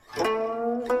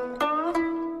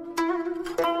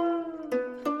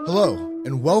Hello,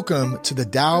 and welcome to the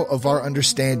Tao of Our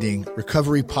Understanding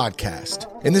Recovery Podcast.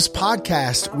 In this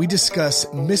podcast, we discuss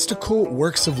mystical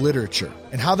works of literature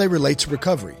and how they relate to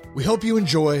recovery. We hope you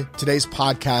enjoy today's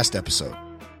podcast episode.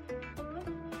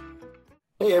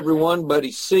 Hey everyone,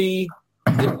 Buddy C.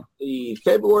 It's the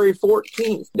February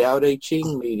 14th Tao Day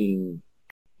Ching meeting.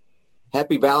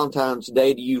 Happy Valentine's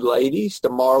Day to you ladies, to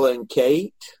Marla and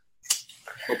Kate.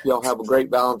 Hope y'all have a great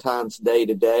Valentine's Day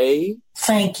today.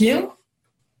 Thank you.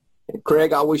 And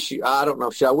Craig, I wish you, I don't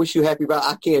know, should I wish you happy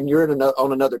Valentine's? I can. You're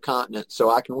on another continent, so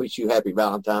I can wish you happy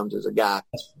Valentine's as a guy.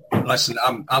 Listen,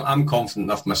 I'm confident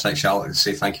enough in my sexuality to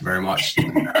say thank you very much.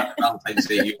 Valentine's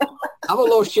Day, you. I'm a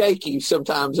little shaky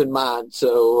sometimes in mine,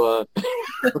 so.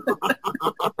 All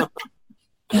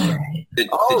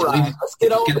right, let's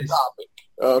get on the topic.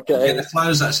 Okay. Get the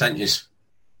flowers that I sent you.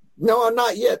 No, I'm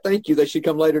not yet. Thank you. They should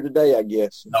come later today, I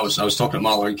guess. I was talking to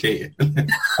Marla and Katie.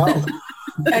 Oh.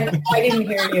 I didn't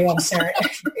hear you. I'm sorry.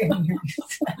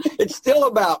 It's still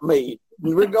about me,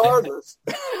 regardless.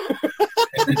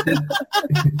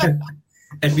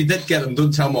 If you did get them,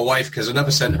 don't tell my wife, because I never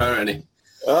sent her any.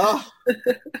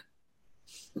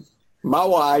 My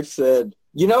wife said,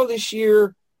 this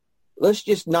year, let's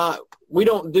just not, we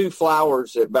don't do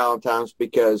flowers at Valentine's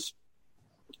because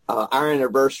our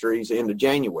anniversary is the end of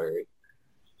January.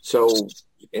 So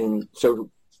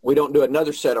we don't do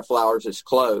another set of flowers that's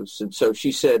close. And so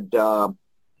she said,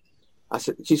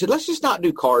 she said, let's just not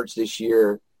do cards this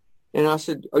year. And I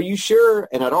said, are you sure?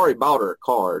 And I'd already bought her a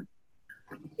card.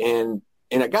 And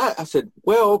I said,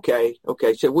 well, okay.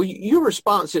 She said, well, your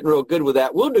response isn't real good with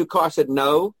that. We'll do cards. I said,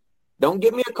 no, don't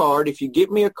give me a card. If you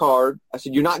give me a card, I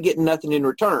said, you're not getting nothing in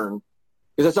return.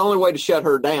 Because that's the only way to shut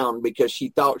her down, because she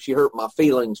thought she hurt my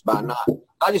feelings by not.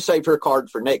 I just saved her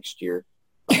card for next year.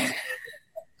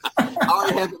 I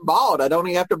already have it bought. I don't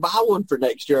even have to buy one for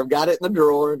next year. I've got it in the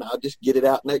drawer, and I'll just get it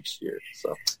out next year.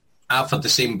 So I've had the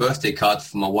same birthday card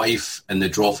for my wife in the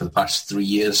drawer for the past 3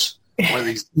 years. One of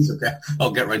these days,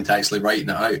 I'll get around to actually writing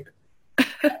it out.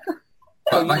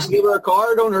 But you give her a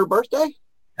card on her birthday?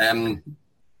 I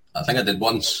think I did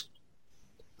once.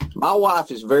 My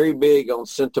wife is very big on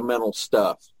sentimental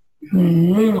stuff.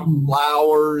 Big on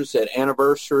flowers at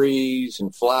anniversaries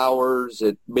and flowers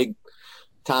at big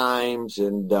times,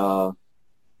 and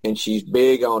she's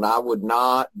big on, I would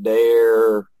not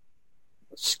dare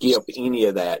skip any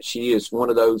of that. She is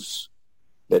one of those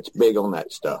that's big on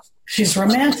that stuff. She's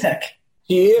romantic.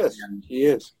 She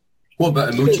is. What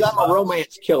about emoji? I'm a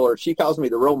romance killer. She calls me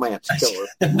the romance killer.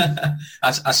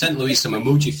 I sent Louise some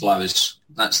emoji flowers.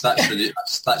 That's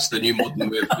the new modern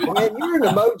way of doing it. Man, you're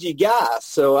an emoji guy,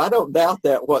 so I don't doubt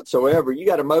that whatsoever. You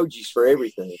got emojis for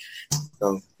everything.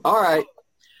 So, all right.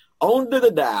 On to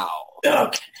the Tao.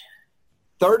 Okay.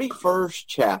 31st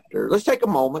chapter. Let's take a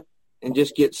moment and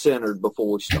just get centered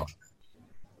before we start.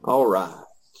 All right.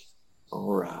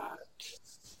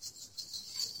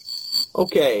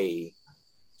 Okay.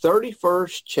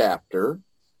 31st chapter.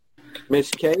 Miss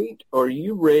Kate, are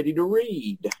you ready to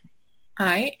read?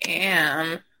 I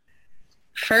am.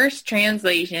 First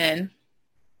translation.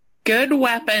 Good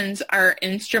weapons are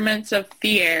instruments of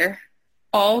fear.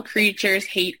 All creatures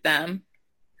hate them.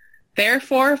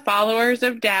 Therefore, followers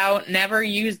of Tao never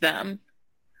use them.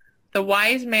 The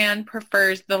wise man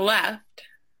prefers the left.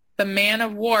 The man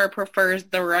of war prefers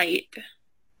the right.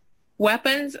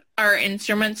 Weapons are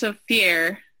instruments of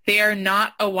fear. They are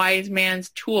not a wise man's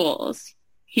tools.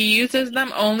 He uses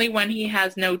them only when he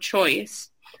has no choice.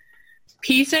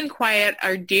 Peace and quiet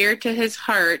are dear to his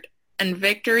heart, and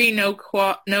victory no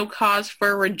cause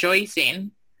for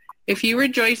rejoicing. If you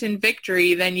rejoice in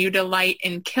victory, then you delight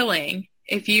in killing.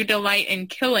 If you delight in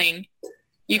killing,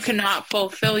 you cannot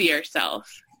fulfill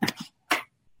yourself.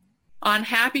 On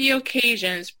happy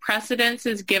occasions, precedence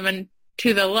is given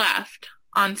to the left.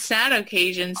 On sad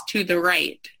occasions, to the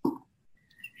right.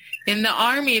 In the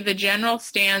army, the general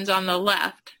stands on the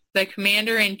left, the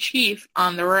commander-in-chief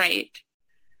on the right.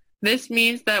 This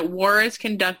means that war is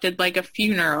conducted like a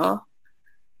funeral.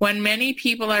 When many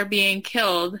people are being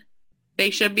killed, they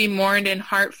should be mourned in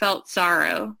heartfelt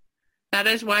sorrow. That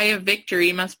is why a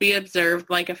victory must be observed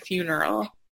like a funeral.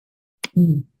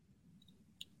 All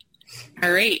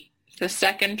right, the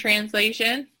second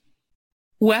translation.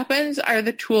 Weapons are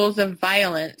the tools of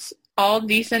violence. All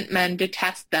decent men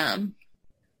detest them.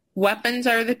 Weapons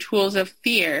are the tools of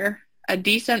fear. A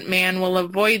decent man will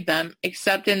avoid them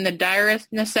except in the direst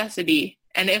necessity,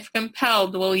 and if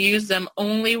compelled will use them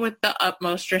only with the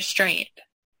utmost restraint.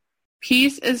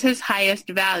 Peace is his highest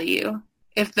value.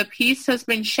 If the peace has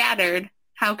been shattered,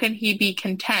 how can he be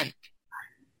content?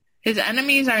 His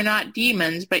enemies are not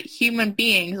demons, but human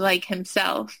beings like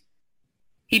himself.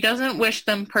 He doesn't wish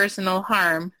them personal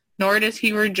harm, nor does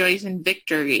he rejoice in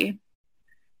victory.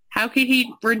 How could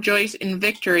he rejoice in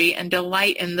victory and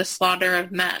delight in the slaughter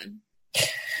of men?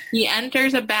 He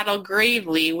enters a battle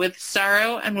gravely, with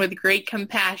sorrow and with great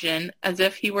compassion, as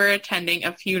if he were attending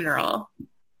a funeral.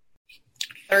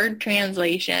 Third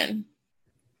translation.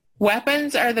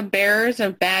 Weapons are the bearers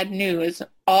of bad news.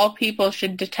 All people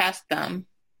should detest them.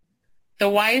 The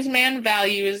wise man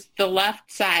values the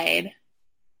left side,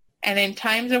 and in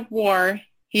times of war,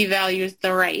 he values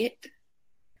the right.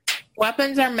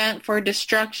 Weapons are meant for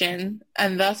destruction,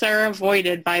 and thus are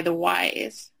avoided by the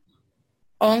wise.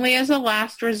 Only as a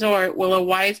last resort will a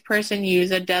wise person use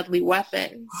a deadly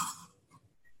weapon.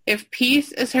 If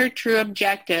peace is her true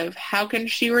objective, how can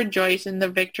she rejoice in the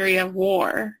victory of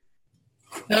war?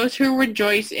 Those who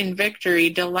rejoice in victory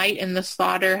delight in the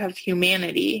slaughter of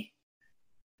humanity.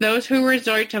 Those who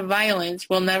resort to violence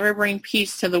will never bring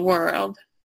peace to the world.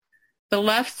 The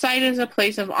left side is a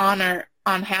place of honor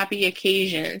on happy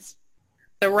occasions.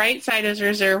 The right side is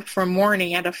reserved for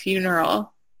mourning at a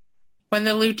funeral. When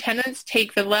the lieutenants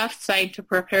take the left side to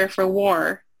prepare for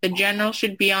war, the general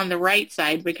should be on the right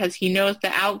side because he knows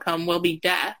the outcome will be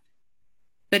death.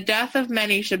 The death of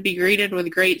many should be greeted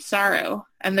with great sorrow,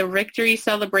 and the victory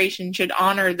celebration should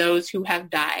honor those who have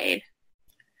died.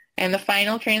 And the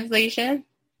final translation?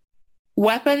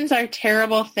 Weapons are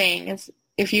terrible things.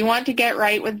 If you want to get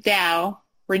right with Tao,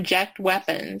 reject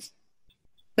weapons.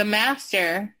 The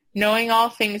master, knowing all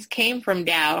things came from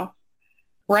Tao,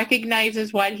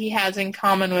 recognizes what he has in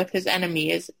common with his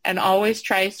enemies and always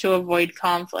tries to avoid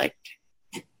conflict.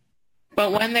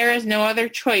 But when there is no other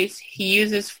choice, he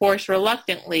uses force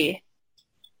reluctantly.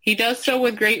 He does so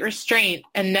with great restraint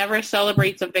and never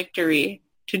celebrates a victory.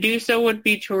 To do so would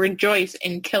be to rejoice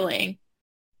in killing.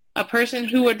 A person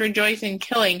who would rejoice in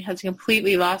killing has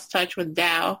completely lost touch with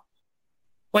Tao.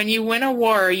 When you win a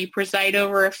war, you preside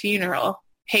over a funeral.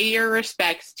 Pay your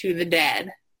respects to the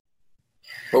dead.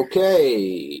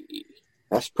 Okay,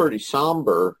 that's pretty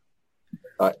somber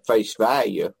at face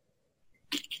value.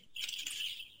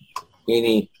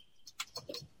 You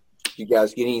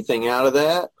guys get anything out of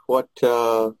that? What?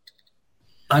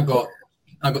 I got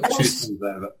two things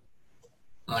out of it.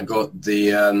 I got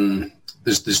the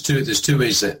there's two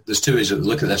ways that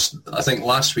look at this. I think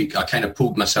last week I kind of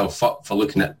pulled myself up for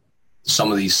looking at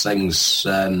some of these things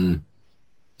too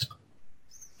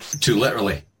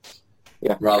literally.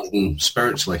 Yeah. Rather than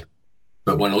spiritually.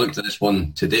 But when I looked at this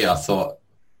one today, I thought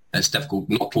it's difficult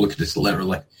not to look at this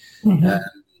literally. Mm-hmm.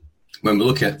 When we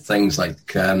look at things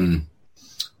like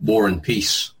war and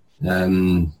peace,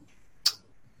 I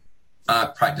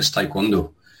practice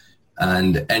Taekwondo,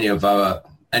 and any of our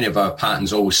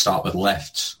patterns always start with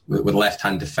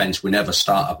left-hand defense. We never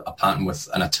start a pattern with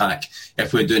an attack.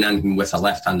 If we're doing anything with a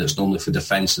left hand, it's normally for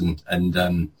defense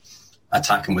and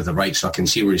attacking with the right. So I can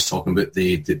see where he's talking about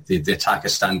the attacker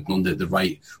standing on the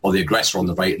right, or the aggressor on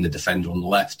the right and the defender on the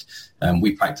left.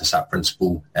 We practice that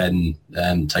principle in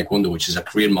Taekwondo, which is a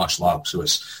Korean martial art, so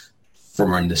it's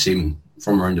from around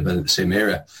about the same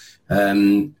area.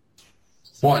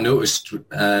 What I noticed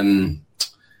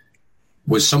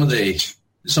was some of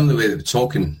the way they were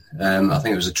talking. I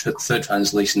think it was a third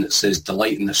translation that says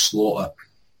delight in the slaughter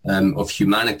of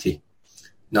humanity.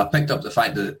 Now I picked up the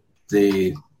fact that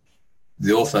the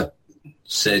author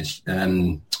said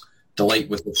delight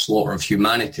with the slaughter of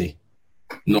humanity.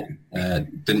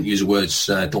 Didn't use the words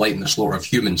delight in the slaughter of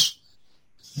humans.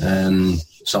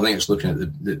 So I think it's looking at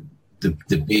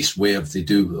the base way of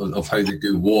how they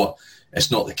do war. It's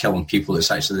not the killing people.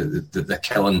 It's actually the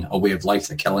killing a way of life.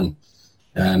 The killing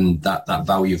that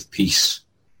value of peace,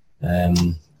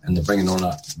 and they're bringing on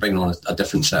a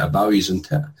different set of values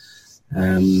into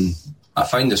it. I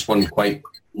find this one quite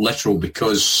literal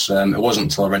because it wasn't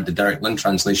until I read the Derek Lin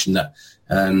translation that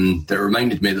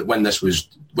reminded me that when this was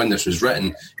written,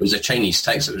 it was a Chinese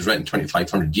text that was written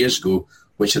 2,500 years ago,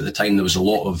 which at the time there was a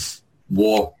lot of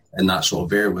war in that sort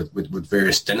of area with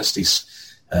various dynasties,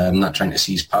 not trying to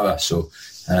seize power. So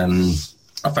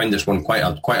I find this one quite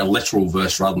a literal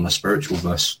verse rather than a spiritual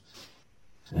verse.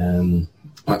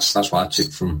 That's what I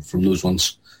took from those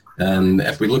ones.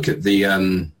 If we look at the,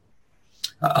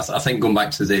 I think going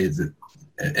back to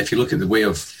if you look at the way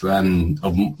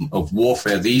of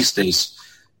warfare these days,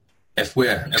 if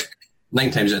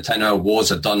 9 times out of 10 our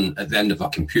wars are done at the end of a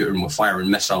computer and we're firing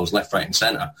missiles left, right and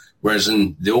centre, whereas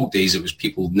in the old days it was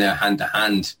people near hand to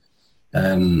hand,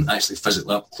 actually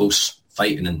physically up close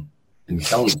fighting and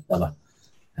killing each other.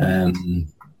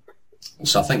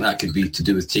 So I think that could be to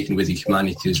do with taking away the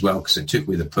humanity as well, because it took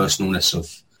away the personalness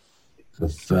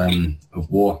of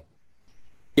war.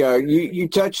 Yeah, you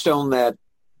touched on that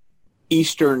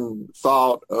Eastern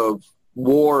thought of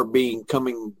war being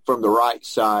coming from the right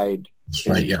side. That's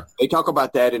right, yeah. They talk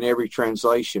about that in every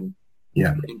translation.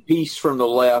 Yeah. And peace from the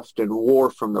left and war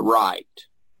from the right.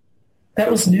 That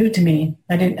was new to me.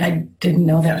 I didn't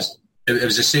know that. It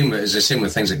was the same. It was the same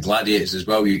with things like gladiators as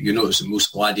well. You notice that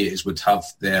most gladiators would have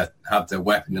their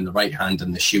weapon in the right hand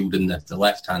and the shield in the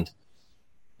left hand.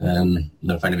 I don't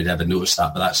know if anybody ever noticed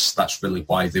that, but that's really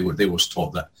why they was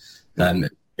taught that.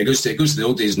 It goes to the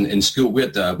old days in school. We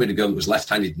had a girl that was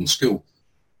left-handed in school,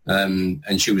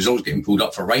 and she was always getting pulled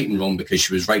up for writing wrong because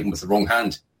she was writing with the wrong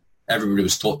hand. Everybody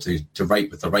was taught to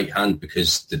write with the right hand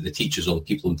because the teachers or the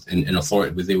people in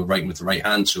authority, they were writing with the right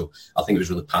hand. So I think it was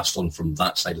really passed on from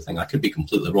that side of things. I could be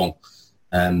completely wrong,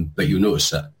 but you'll notice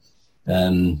that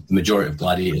the majority of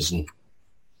gladiators and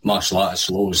martial artists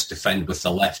will always defend with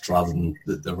the left rather than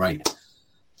the right.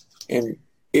 And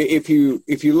if you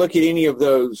look at any of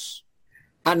those,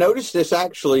 I noticed this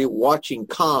actually watching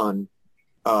Khan,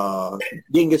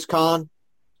 Genghis Khan.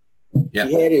 Yeah.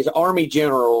 He had his army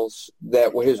generals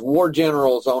that were his war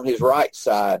generals on his right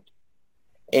side,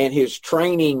 and his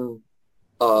training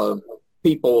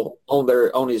people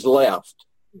on his left.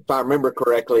 If I remember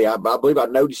correctly, I believe I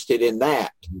noticed it in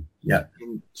that. Yeah.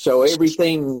 And so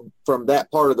everything from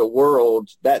that part of the world,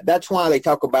 that's why they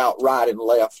talk about right and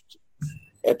left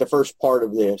at the first part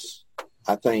of this,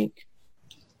 I think.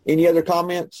 Any other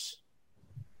comments?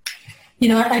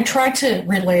 I try to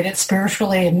relate it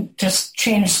spiritually and just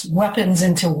change weapons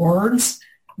into words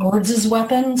as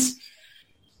weapons,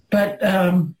 but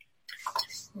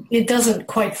it doesn't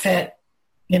quite fit,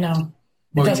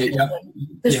 Well,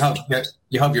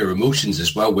 you have your emotions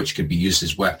as well, which could be used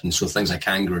as weapons. So things like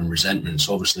anger and resentment, it's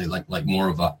obviously like more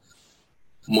of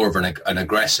an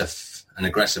aggressive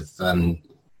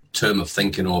term of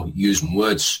thinking or using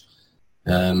words.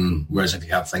 Whereas if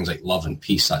you have things like love and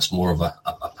peace, that's more of a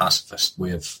pacifist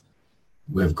way of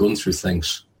going through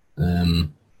things.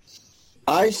 I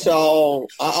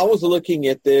was looking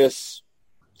at this.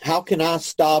 How can I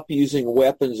stop using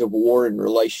weapons of war in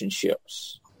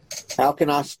relationships? How can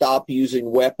I stop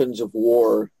using weapons of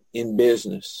war in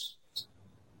business?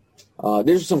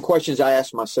 These are some questions I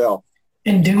ask myself.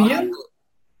 And do you?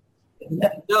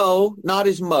 No, not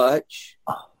as much.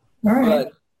 All right.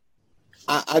 But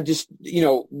I just,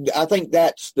 I think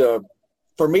that's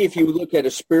for me, if you look at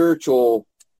a spiritual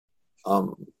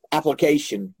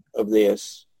application of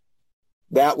this,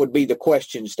 that would be the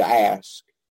questions to ask.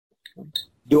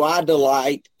 Do I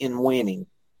delight in winning?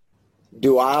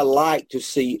 Do I like to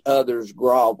see others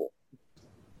grovel?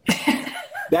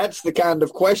 That's the kind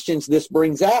of questions this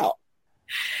brings out.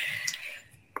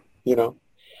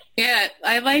 Yeah,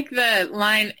 I like the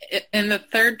line in the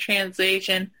third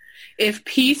translation. If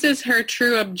peace is her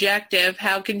true objective,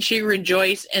 how can she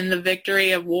rejoice in the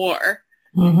victory of war?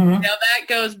 Mm-hmm. Now that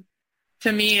goes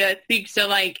to me, that speaks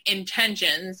to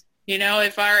intentions.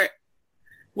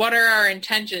 What are our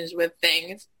intentions with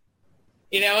things?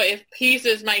 If peace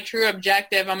is my true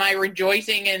objective, am I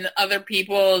rejoicing in other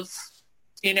people's,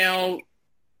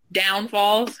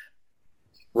 downfalls?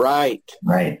 Right.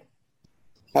 Right.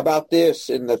 How about this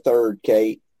in the third,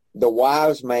 Kate? The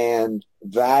wise man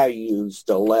values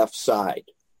the left side,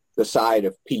 the side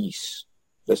of peace,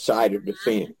 the side of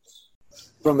defense.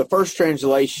 From the first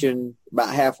translation,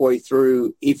 about halfway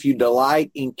through, if you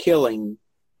delight in killing,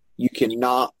 you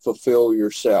cannot fulfill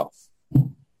yourself.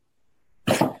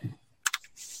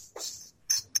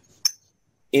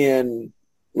 In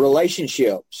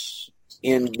relationships,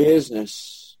 in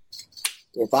business,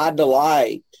 if I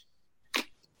delight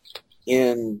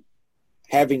in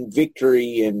having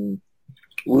victory and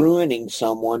ruining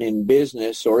someone in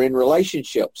business or in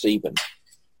relationships even,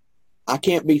 I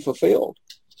can't be fulfilled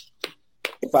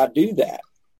if I do that.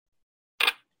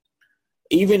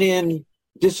 Even in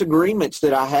disagreements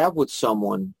that I have with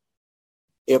someone,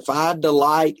 if I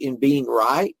delight in being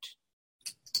right,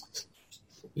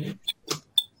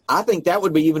 I think that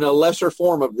would be even a lesser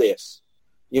form of this,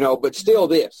 but still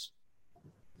this.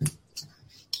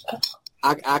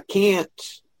 I can't,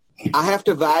 I have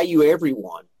to value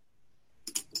everyone.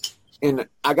 And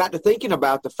I got to thinking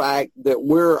about the fact that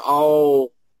we're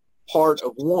all part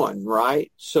of one,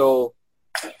 right? So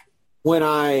when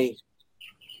I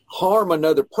harm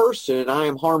another person, I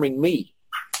am harming me.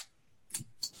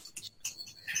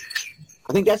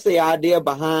 I think that's the idea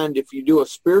behind, if you do a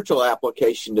spiritual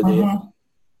application to this,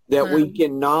 that we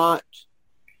cannot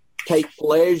take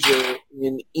pleasure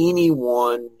in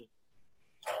anyone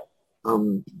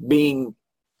being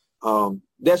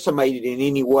decimated in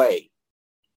any way.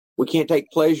 We can't take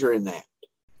pleasure in that.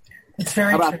 It's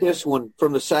very How about true. this one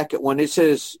from the second one? It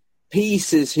says,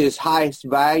 peace is his highest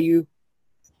value.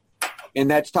 And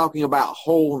that's talking about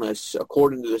wholeness,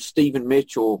 according to the Stephen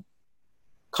Mitchell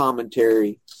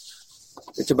commentary.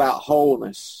 It's about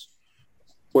wholeness,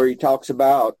 where he talks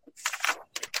about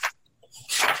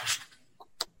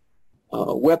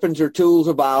weapons are tools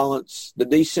of violence. The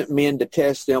decent men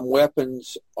detest them.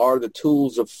 Weapons are the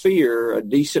tools of fear. A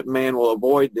decent man will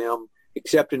avoid them,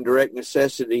 except in direct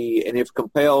necessity, and if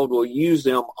compelled, will use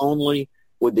them only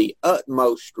with the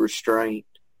utmost restraint.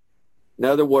 In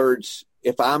other words,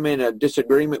 if I'm in a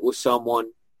disagreement with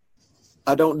someone,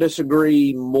 I don't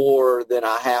disagree more than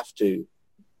I have to.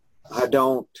 I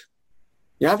don't.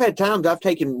 I've had times I've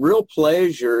taken real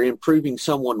pleasure in proving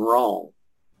someone wrong,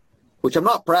 which I'm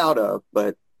not proud of,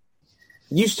 but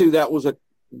used to. That was a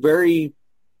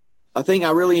thing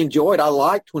I really enjoyed. I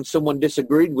liked when someone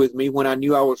disagreed with me when I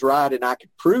knew I was right and I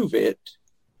could prove it.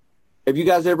 Have you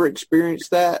guys ever experienced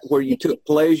that, where you took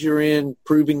pleasure in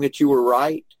proving that you were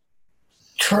right?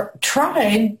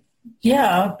 Tried,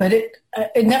 yeah, but it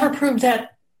never proved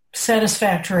that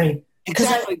satisfactory.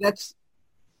 Exactly, that's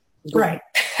right.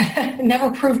 It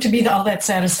never proved to be all that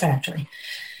satisfactory.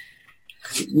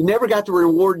 You never got the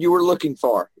reward you were looking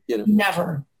for.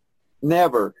 Never.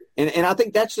 And I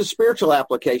think that's the spiritual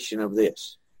application of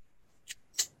this.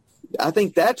 I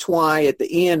think that's why at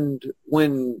the end,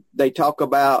 when they talk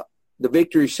about the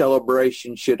victory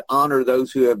celebration should honor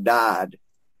those who have died,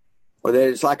 or that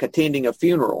it's like attending a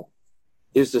funeral,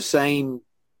 is the same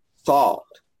thought,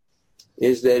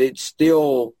 is that it's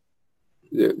still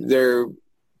there.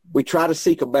 We try to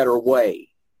seek a better way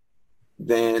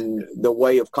than the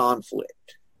way of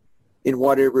conflict in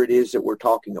whatever it is that we're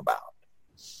talking about.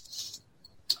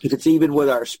 If it's even with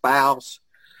our spouse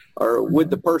or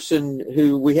with the person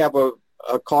who we have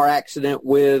a car accident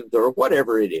with or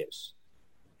whatever it is,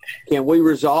 can we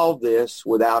resolve this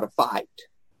without a fight?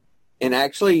 And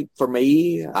actually, for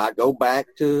me, I go back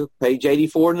to page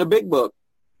 84 in the big book.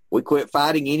 We quit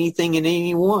fighting anything and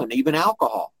anyone, even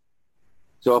alcohol.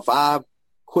 So if I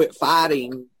quit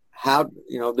fighting,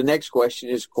 the next question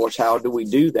is, of course, how do we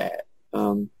do that?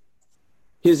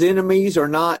 His enemies are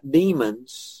not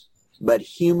demons, but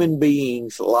human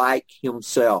beings like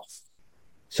himself.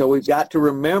 So we've got to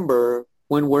remember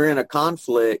when we're in a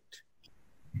conflict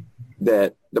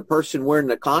that the person we're in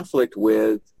a conflict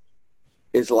with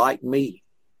is like me.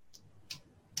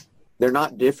 They're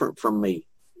not different from me.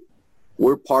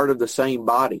 We're part of the same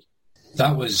body.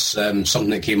 That was something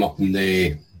that came up in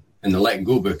the Let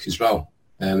Go book as well.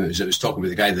 It was talking about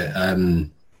the guy that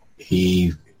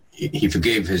he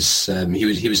forgave his. He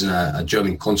was in a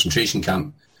German concentration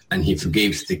camp, and he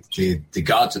forgave the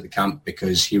guards at the camp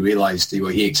because he realised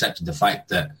he accepted the fact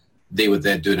that they were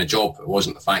there doing a job. It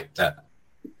wasn't the fact that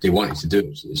they wanted to do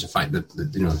it. It's the fact that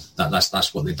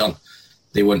that's what they'd done.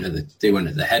 They weren't at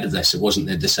the head of this. It wasn't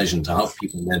their decision to have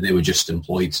people there. They were just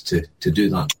employed to do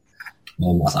that.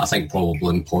 I think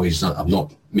probably employees, I'm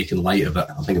not making light of it.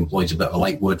 I think employees a bit of a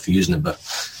light word for using it, but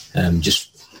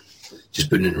just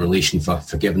putting it in relation for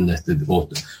forgiving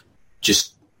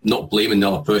just not blaming the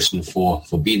other person for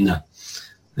being there.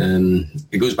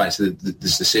 It goes back to the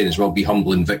saying as well, be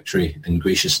humble in victory and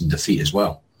gracious in defeat as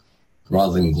well,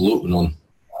 rather than gloating on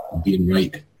being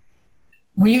right.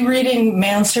 Were you reading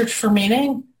Man's Search for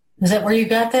Meaning? Is that where you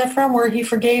got that from, where he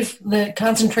forgave the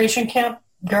concentration camp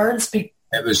guards? It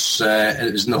was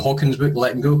in the Hawkins book,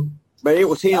 Letting Go. But it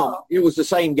was him. It was the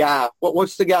same guy.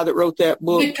 What's the guy that wrote that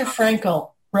book? Viktor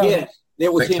Frankl wrote it. Yes,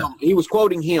 it was him. He was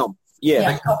quoting him.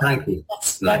 Yeah. Viktor Frankl.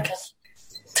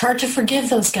 It's hard to forgive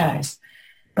those guys.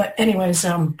 But anyways,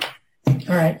 all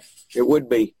right. It would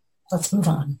be. Let's move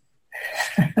on.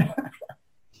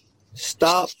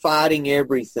 Stop fighting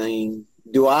everything.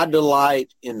 Do I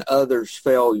delight in others'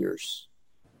 failures?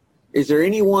 Is there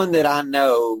anyone that I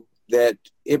know that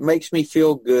it makes me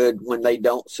feel good when they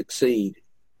don't succeed?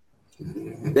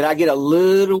 That I get a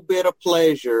little bit of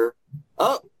pleasure.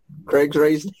 Oh,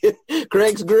 Craig's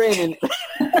grinning.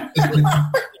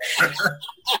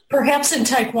 Perhaps in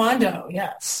Taekwondo,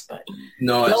 yes. But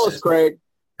no, tell us, Craig.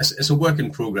 It's a work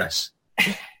in progress.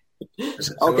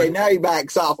 Okay, now he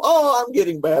backs off. Oh, I'm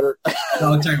getting better.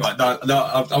 No, I'll tell you what. No,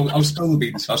 I'll spill the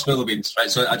beans. Right.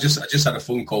 So I just had a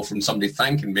phone call from somebody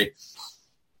thanking me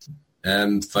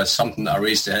for something that I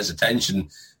raised to his attention,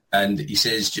 and he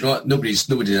says, "Do you know what? Nobody's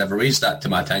ever raised that to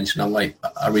my attention." I'm like,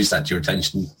 "I raised that to your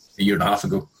attention a year and a half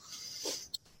ago."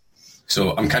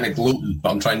 So I'm kind of gloating,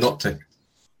 but I'm trying not to.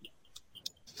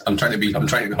 I'm trying to be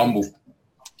humble.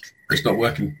 It's not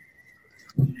working.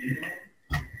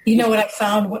 You know what I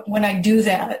found when I do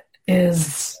that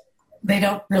is they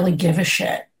don't really give a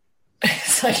shit.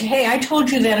 It's like, hey, I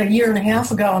told you that a year and a half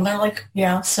ago. And they're like,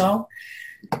 yeah, so?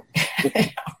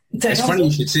 It's funny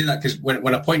you should say that because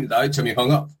when I pointed that out to him, he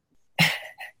hung up.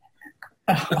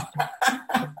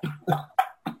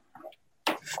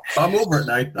 I'm over it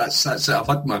now. That's it. I've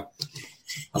had my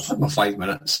 5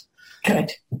 minutes.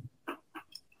 Good.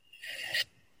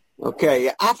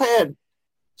 Okay, I've had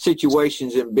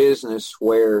situations in business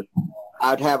where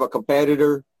I'd have a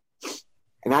competitor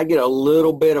and I'd get a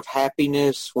little bit of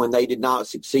happiness when they did not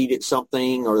succeed at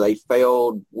something or they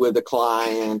failed with a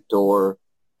client, or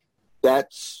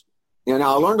that's, I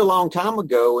learned a long time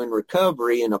ago in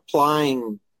recovery and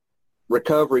applying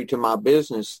recovery to my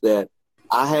business that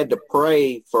I had to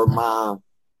pray for my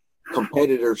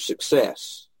competitor's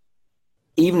success.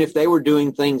 Even if they were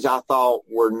doing things I thought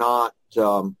were not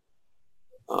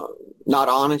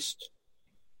honest,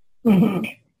 mm-hmm.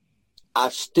 I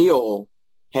still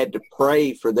had to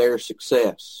pray for their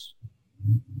success,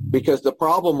 because the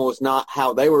problem was not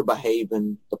how they were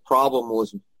behaving. The problem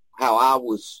was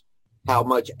how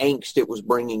much angst it was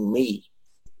bringing me.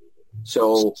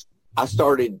 So I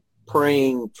started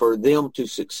praying for them to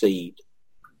succeed.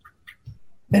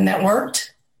 And that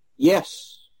worked?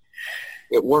 Yes,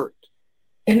 it worked.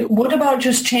 And what about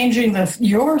just changing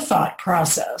your thought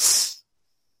process?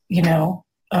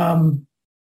 I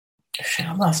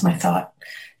lost my thought.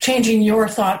 Changing your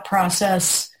thought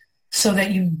process so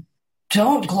that you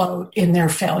don't gloat in their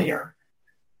failure.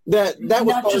 That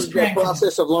was part of the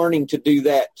process of learning to do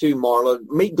that too, Marla.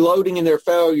 Me gloating in their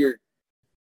failure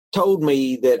told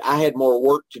me that I had more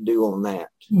work to do on that.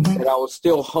 Mm-hmm. That I was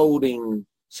still holding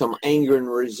some anger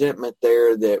and resentment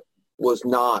there that was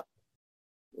not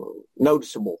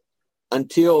noticeable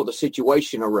until the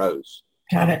situation arose.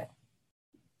 Got it.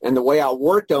 And the way I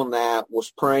worked on that was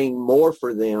praying more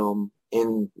for them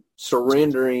and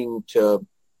surrendering to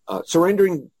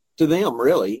them,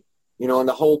 really, in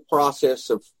the whole process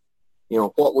of,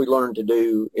 what we learned to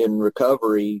do in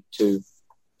recovery to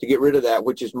get rid of that,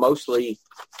 which is mostly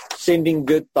sending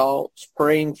good thoughts,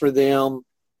 praying for them,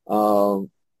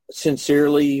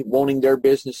 sincerely wanting their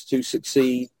business to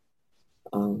succeed,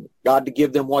 God to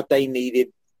give them what they needed,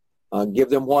 give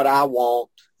them what I want,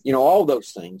 all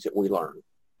those things that we learn.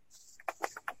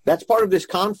 That's part of this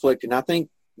conflict, and I think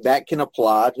that can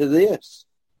apply to this,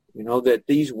 that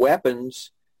these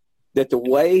weapons, that the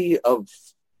way of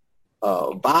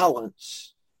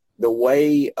violence, the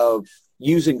way of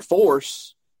using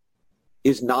force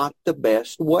is not the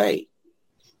best way.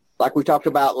 Like we talked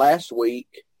about last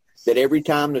week, that every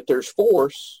time that there's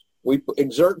force, we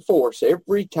exert force.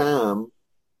 Every time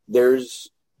there's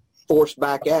force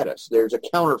back at us, there's a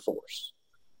counter force.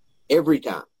 Every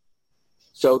time.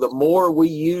 So the more we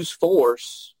use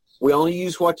force, we only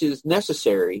use what is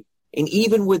necessary. And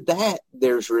even with that,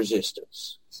 there's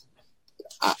resistance.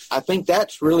 I think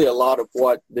that's really a lot of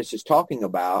what this is talking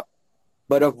about.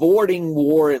 But avoiding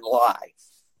war in life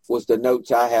was the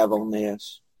notes I have on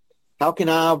this. How can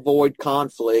I avoid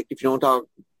conflict? If you don't talk,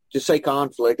 just say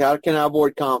conflict. How can I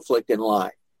avoid conflict in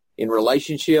life? In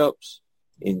relationships,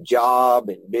 in job,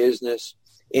 in business,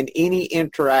 in any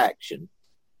interaction.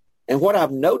 And what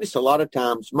I've noticed a lot of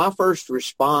times, my first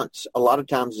response a lot of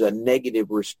times is a negative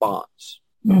response.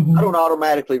 Mm-hmm. I don't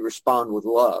automatically respond with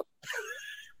love.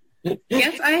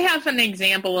 Yes, I have an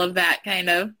example of that kind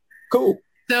of. Cool.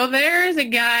 So there's a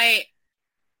guy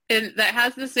that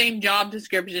has the same job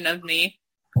description of me,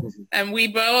 and we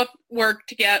both work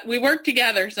together. We work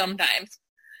together sometimes,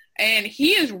 and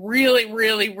he is really,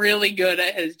 really, really good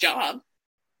at his job,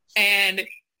 and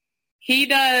he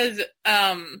does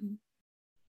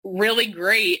really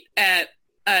great at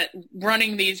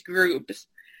running these groups,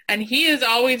 and he is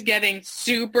always getting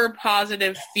super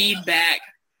positive feedback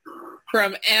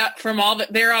from all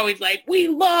that. They're always like, we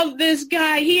love this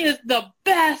guy. He is the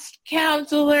best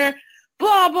counselor,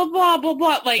 blah, blah, blah, blah,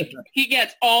 blah. Like, he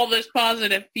gets all this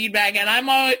positive feedback, and I'm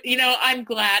always, I'm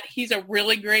glad. He's a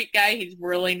really great guy. He's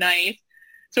really nice.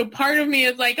 So part of me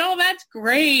is like, oh, that's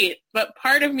great. But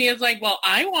part of me is like, well,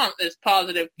 I want this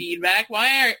positive feedback.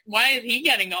 Why is he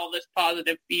getting all this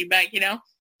positive feedback,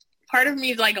 Part of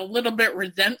me is like a little bit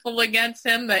resentful against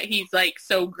him that he's like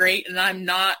so great and I'm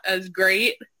not as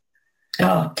great.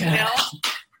 Oh, gosh.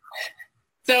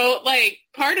 So, like,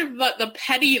 part of the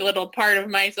petty little part of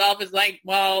myself is like,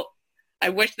 well, I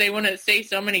wish they wouldn't say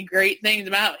so many great things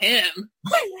about him.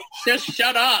 Just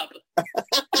shut up,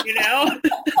 That's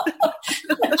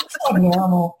so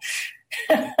normal.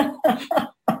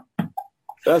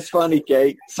 That's funny,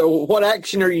 Kate. So what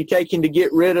action are you taking to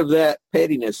get rid of that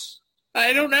pettiness?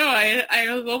 I don't know. I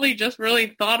was only just really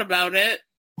thought about it.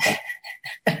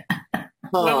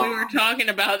 When we were talking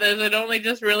about this, it only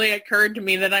just really occurred to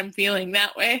me that I'm feeling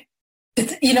that way.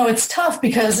 It's tough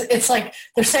because it's like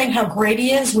they're saying how great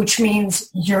he is, which means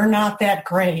you're not that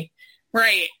great.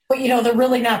 Right. But, they're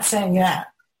really not saying that.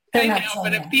 I know,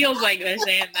 but it feels like they're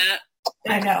saying that.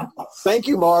 I know. Thank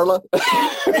you, Marla.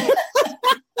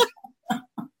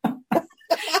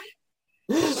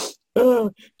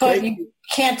 But you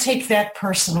can't take that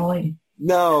personally.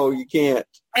 No, you can't.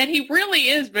 And he really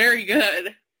is very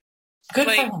good. Good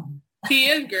for him. He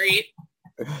is great.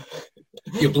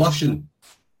 You're blushing.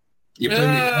 You're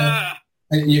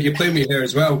playing me there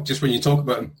as well, just when you talk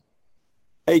about him.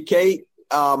 Hey, Kate,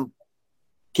 can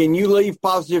you leave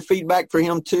positive feedback for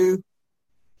him too?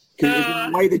 Is there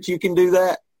a way that you can do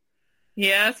that?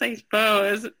 Yes, I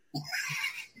suppose.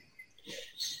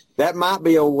 That might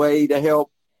be a way to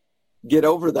help get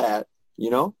over that,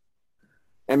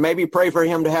 and maybe pray for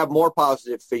him to have more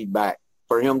positive feedback,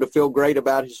 for him to feel great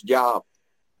about his job.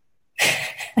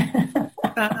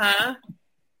 Uh-huh.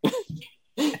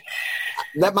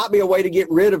 That might be a way to get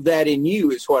rid of that in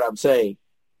you, is what I'm saying.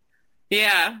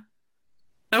 Yeah.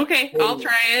 Okay, I'll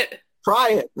try it.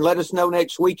 Try it and let us know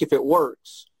next week if it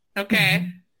works. Okay.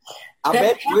 I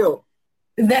bet you will.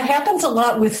 That happens a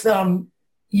lot with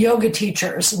yoga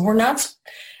teachers. We're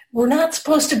not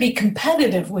supposed to be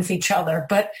competitive with each other,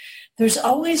 but there's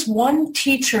always one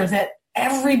teacher that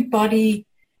everybody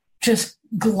just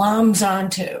gloms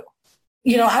onto.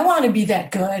 I want to be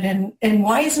that good, and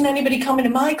why isn't anybody coming to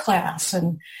my class?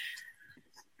 And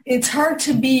it's hard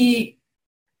to be,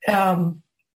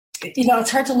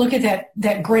 it's hard to look at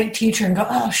that great teacher and go,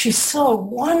 oh, she's so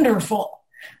wonderful.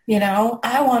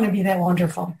 I want to be that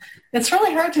wonderful. It's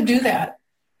really hard to do that,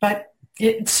 but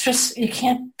it's just, you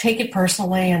can't take it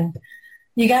personally, and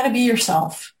you got to be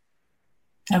yourself.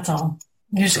 That's all.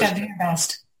 You just got to do your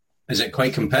best. Is it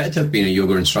quite competitive being a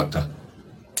yoga instructor?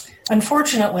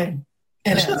 Unfortunately,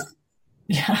 it is.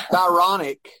 Yeah. It's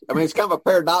ironic. I mean, it's kind of a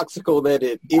paradoxical that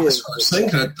it is. That's what I was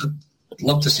thinking. I'd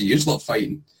love to see you lot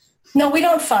fighting. No, we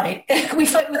don't fight. We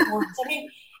fight with words. I mean,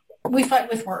 we fight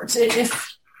with words.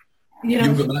 If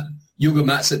yoga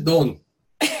mats at dawn.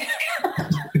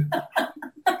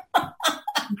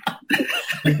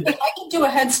 I can do a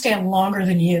headstand longer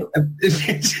than you.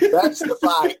 That's the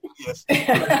fight. Yes.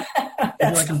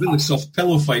 That's like a really soft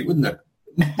pillow fight, wouldn't it?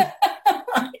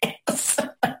 Yes.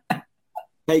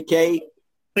 Hey, Kate.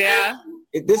 Yeah.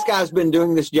 This guy's been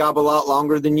doing this job a lot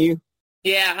longer than you.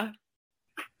 Yeah.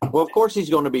 Well, of course he's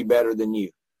going to be better than you.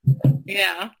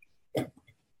 Yeah.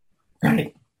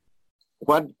 Right.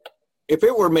 What if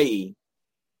it were me?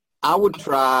 I would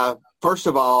try. First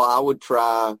of all, I would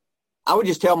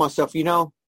just tell myself,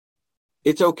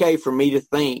 it's okay for me to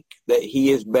think that he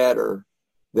is better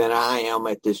than I am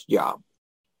at this job,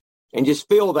 and just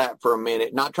feel that for a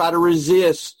minute. Not try to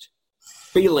resist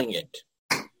feeling it.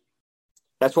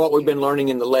 That's what we've been learning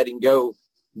in the Letting Go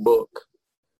book.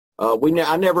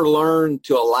 I never learned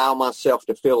to allow myself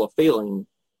to feel a feeling.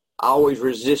 I always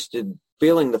resisted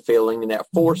feeling the feeling, and that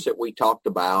force that we talked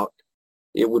about,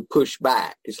 it would push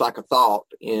back. It's like a thought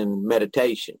in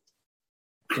meditation.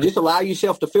 Just allow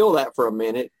yourself to feel that for a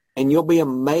minute, and you'll be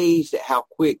amazed at how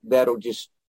quick that'll just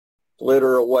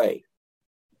flitter away.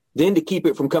 Then to keep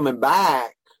it from coming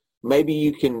back, maybe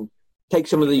you can take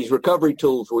some of these recovery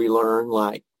tools we learn,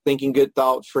 like thinking good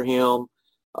thoughts for him,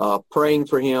 praying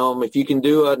for him. If you can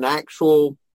do an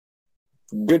actual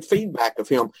good feedback of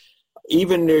him,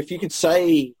 even if you could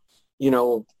say,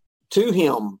 to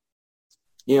him,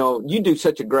 you do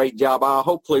such a great job.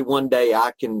 Hopefully one day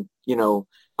I can,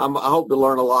 I hope to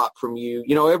learn a lot from you.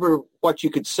 What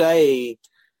you could say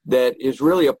that is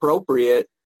really appropriate,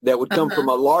 that would come from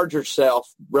a larger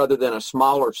self rather than a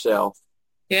smaller self.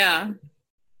 Yeah.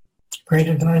 Great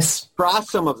advice. Try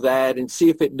some of that and see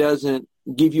if it doesn't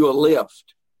give you a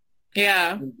lift.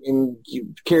 Yeah. And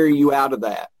carry you out of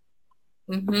that.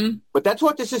 Mm-hmm. But that's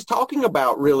what this is talking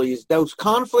about, really, is those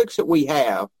conflicts that we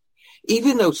have,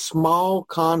 even those small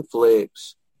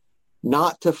conflicts,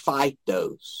 not to fight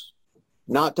those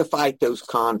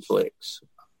conflicts,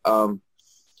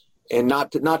 and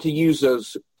not to use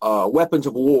those weapons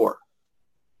of war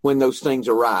when those things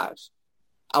arise.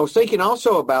 I was thinking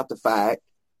also about the fact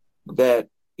that,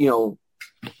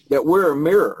 that we're a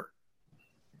mirror.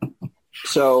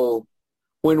 So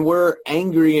when we're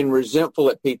angry and resentful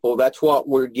at people, that's what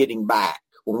we're getting back.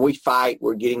 When we fight,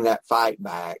 we're getting that fight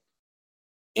back.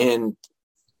 And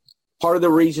part of the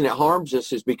reason it harms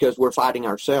us is because we're fighting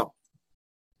ourselves.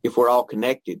 If we're all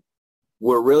connected,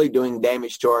 we're really doing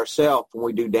damage to ourselves when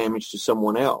we do damage to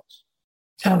someone else.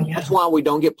 Oh, yeah. That's why we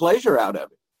don't get pleasure out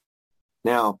of it.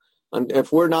 Now,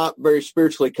 if we're not very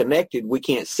spiritually connected, we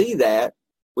can't see that.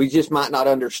 We just might not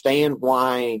understand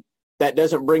why that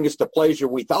doesn't bring us the pleasure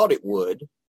we thought it would.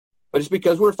 but it's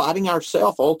because we're fighting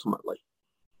ourselves ultimately.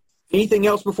 Anything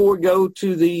else before we go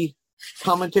to the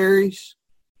commentaries?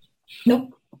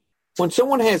 Nope. When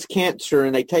someone has cancer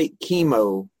and they take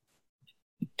chemo,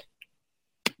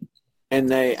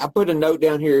 and I put a note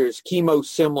down here, is chemo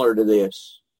similar to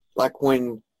this? Like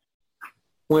when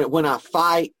I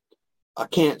fight a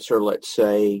cancer, let's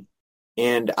say,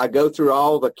 and I go through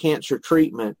all the cancer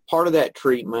treatment, part of that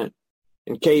treatment,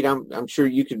 and Kate, I'm sure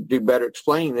you could do better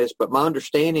explaining this, but my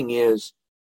understanding is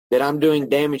that I'm doing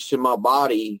damage to my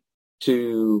body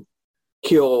to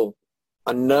kill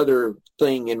another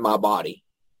thing in my body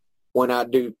when I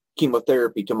do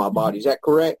chemotherapy to my body. Is that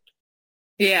correct?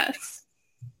 Yes.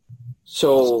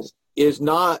 So is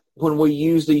not when we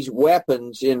use these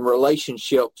weapons in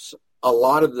relationships a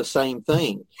lot of the same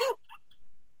thing?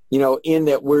 You know, in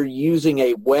that we're using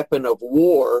a weapon of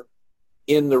war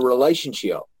in the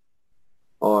relationship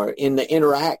or in the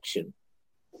interaction.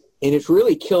 And it's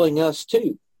really killing us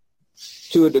too,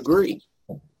 to a degree.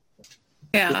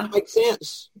 Yeah. Does that make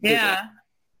sense? Yeah.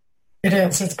 It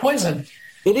is. It's poison.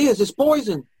 It is. It's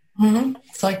poison. Mm-hmm.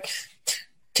 It's like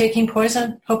taking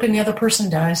poison, hoping the other person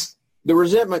dies. The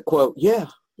resentment quote. Yeah,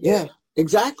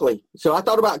 exactly. So I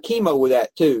thought about chemo with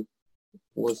that too.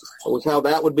 Was how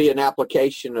that would be an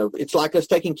application of, it's like us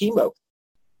taking chemo.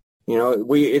 You know,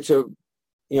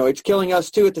 it's killing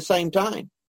us too at the same time.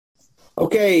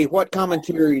 Okay, what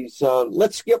commentaries?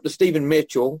 Let's skip to Stephen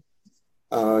Mitchell.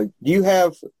 Does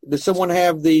someone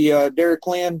have the Derek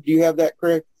Lynn? Do you have that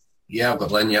correct? Yeah, I've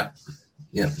got Lynn, yeah.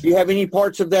 Do you have any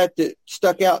parts of that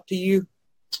stuck out to you?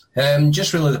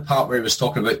 Just really the part where he was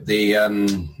talking about the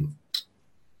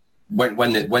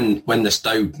when this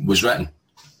Tao was written.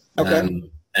 Okay.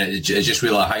 It just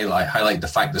really highlight the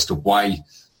fact as to why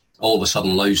all of a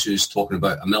sudden Lao Tzu is talking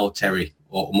about a military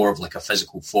or more of like a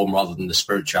physical form rather than the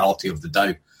spirituality of the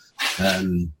Tao.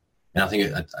 And I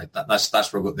think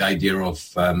that's where I got the idea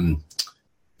of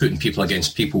putting people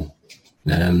against people,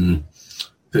 putting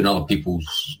other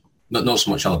people's, not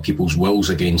so much other people's wills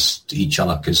against each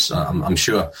other, because I'm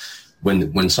sure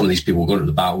when some of these people go into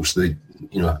the battles, they,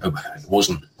 it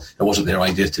wasn't their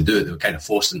idea to do it. They were kind of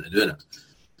forced into doing it.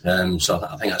 So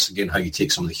I think that's again how you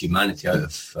take some of the humanity out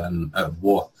of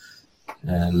war.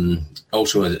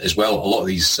 Also, as well, a lot of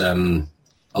these, a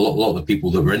lot of the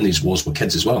people that were in these wars were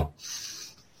kids as well.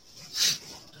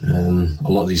 A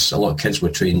lot of kids were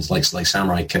trained, like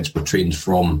samurai kids were trained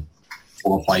from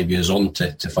 4 or 5 years on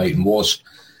to fight in wars.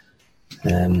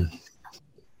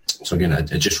 So again,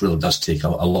 it just really does take a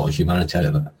lot of humanity out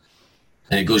of it,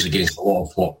 and it goes against a lot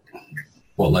of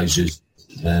what Lao Tzu's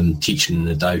teaching in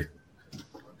the Tao.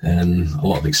 A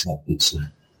lot of acceptance.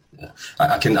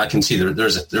 I can see there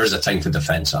is a time for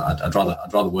defence. I'd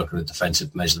rather work on a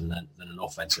defensive measure than an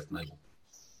offensive measure.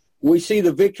 We see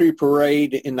the victory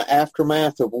parade in the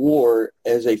aftermath of war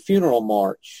as a funeral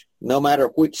march, no matter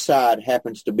which side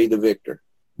happens to be the victor.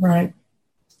 Right.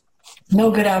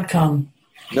 No good outcome.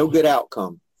 No good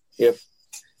outcome. If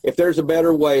there's a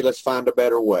better way, let's find a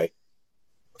better way.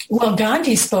 Well,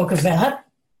 Gandhi spoke of that,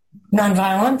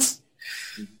 nonviolence.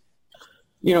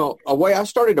 A way I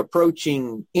started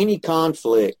approaching any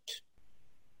conflict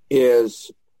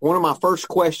is one of my first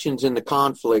questions in the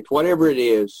conflict, whatever it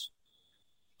is,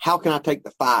 how can I take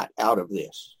the fight out of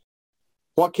this?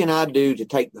 What can I do to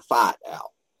take the fight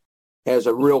out? As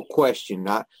a real question.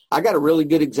 I got a really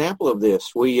good example of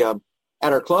this. We, at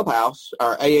our clubhouse,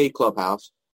 our AA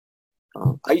clubhouse,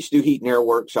 I used to do heat and air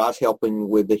work, so I was helping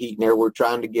with the heat and air work,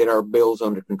 trying to get our bills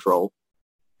under control.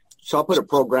 So I put a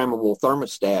programmable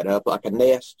thermostat up, like a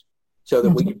Nest, so that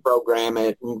we could program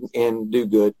it and do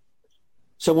good.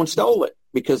 Someone stole it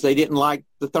because they didn't like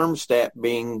the thermostat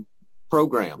being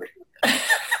programmed.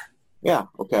 Yeah,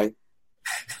 okay.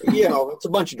 It's a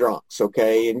bunch of drunks,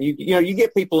 okay? And you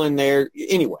get people in there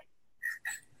anyway.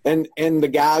 And the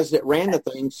guys that ran the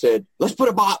thing said, let's put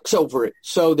a box over it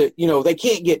so that, they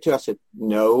can't get to us. I said,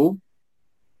 no,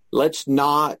 let's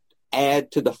not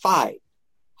add to the fight.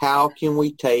 How can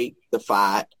we take the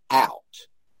fight out?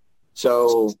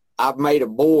 So I've made a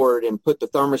board and put the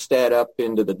thermostat up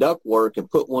into the ductwork and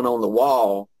put one on the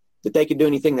wall that they could do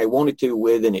anything they wanted to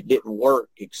with, and it didn't work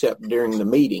except during the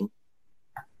meeting.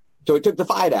 So it took the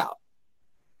fight out.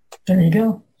 There you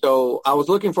go. So I was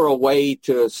looking for a way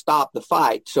to stop the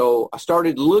fight. So I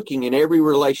started looking in every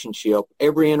relationship,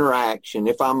 every interaction.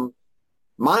 If I'm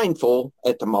mindful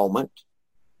at the moment,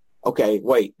 okay,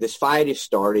 wait, this fight is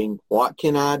starting. What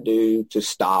can I do to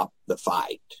stop the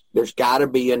fight? There's got to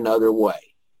be another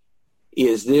way.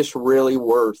 Is this really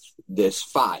worth this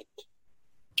fight?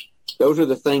 Those are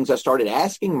the things I started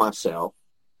asking myself,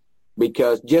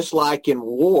 because just like in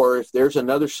war, if there's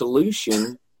another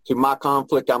solution, to my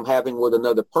conflict I'm having with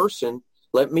another person,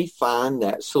 let me find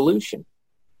that solution.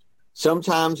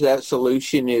 Sometimes that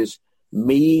solution is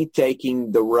me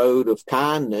taking the road of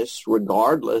kindness,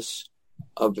 regardless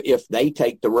of if they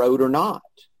take the road or not.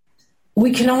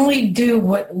 We can only do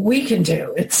what we can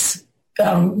do. It's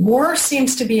war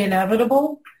seems to be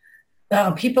inevitable.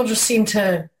 People just seem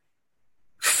to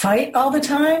fight all the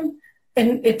time.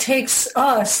 And it takes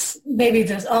us, maybe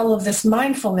all of this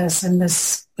mindfulness and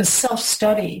this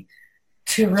self-study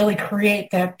to really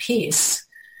create that peace.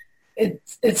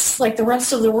 It's like the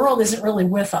rest of the world isn't really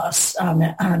with us on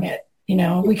it.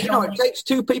 It takes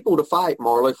two people to fight,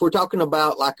 Marla. If we're talking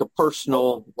about like a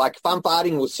personal, like if I'm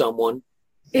fighting with someone.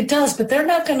 It does, but they're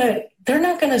not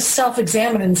gonna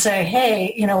self-examine and say,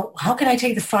 hey, how can I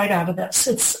take the fight out of this?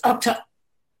 It's up to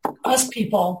us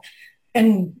people.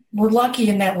 And we're lucky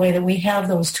in that way that we have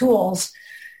those tools.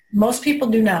 Most people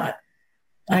do not.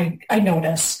 I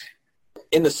notice.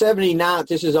 In the 79th,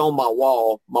 this is on my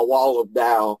wall of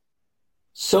Tao.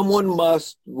 Someone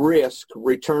must risk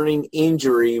returning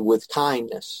injury with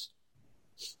kindness,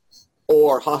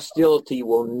 or hostility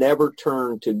will never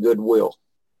turn to goodwill.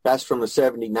 That's from the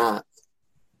 79th,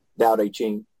 Tao Te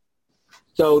Ching.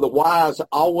 So the wise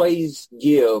always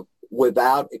give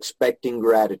without expecting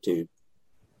gratitude.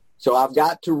 So I've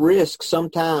got to risk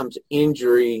sometimes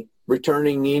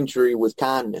returning injury with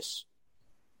kindness.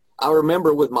 I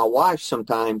remember with my wife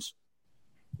sometimes,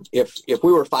 if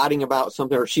we were fighting about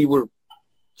something or she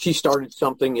started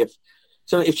something, if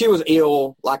she was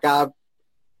ill, like I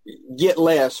get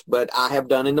less, but I have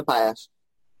done in the past,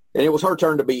 and it was her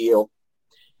turn to be ill,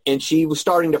 and she was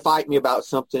starting to fight me about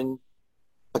something,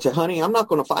 I said, honey, I'm not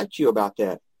going to fight you about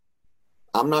that.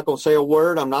 I'm not going to say a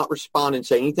word. I'm not responding.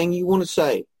 Say anything you want to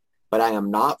say. But I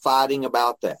am not fighting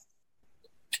about that.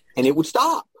 And it would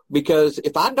stop, because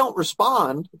if I don't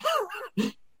respond,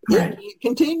 it can't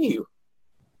continue.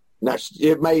 Now,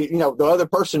 it may, the other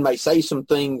person may say some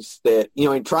things that,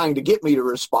 in trying to get me to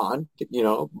respond,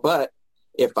 but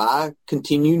if I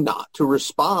continue not to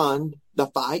respond, the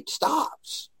fight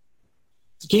stops.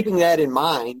 Keeping that in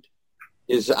mind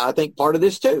is, I think, part of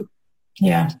this too.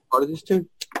 Yeah. Part of this too.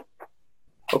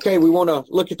 Okay, we want to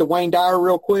look at the Wayne Dyer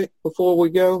real quick before we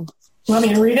go. Want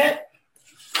me to read it?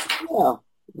 Yeah.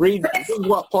 Read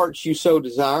what parts you so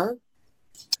desire.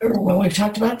 Well, we've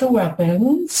talked about the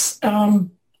weapons. The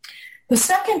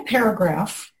second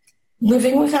paragraph,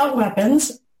 living without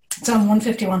weapons, it's on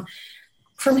 151.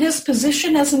 From his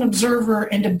position as an observer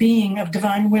and a being of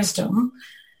divine wisdom,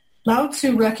 Lao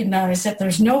Tzu recognized that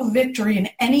there's no victory in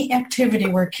any activity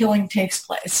where killing takes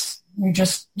place. We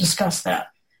just discussed that.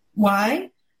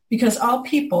 Why? Because all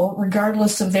people,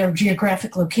 regardless of their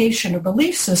geographic location or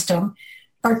belief system,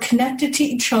 are connected to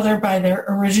each other by their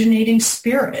originating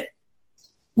spirit.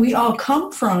 We all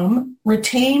come from,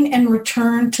 retain, and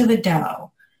return to the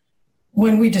Tao.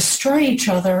 When we destroy each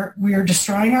other, we are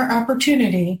destroying our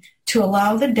opportunity to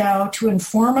allow the Tao to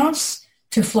inform us,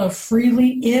 to flow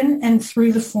freely in and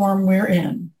through the form we're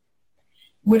in.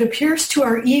 What appears to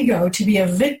our ego to be a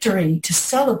victory to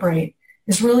celebrate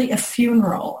is really a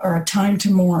funeral or a time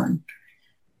to mourn.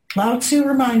 Lao Tzu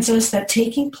reminds us that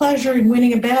taking pleasure in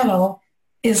winning a battle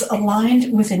is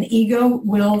aligned with an ego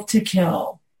will to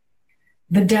kill.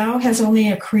 The Tao has only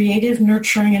a creative,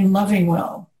 nurturing, and loving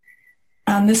will.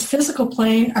 On this physical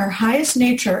plane, our highest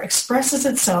nature expresses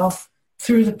itself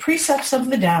through the precepts of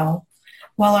the Tao,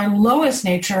 while our lowest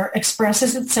nature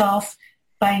expresses itself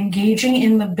by engaging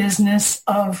in the business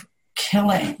of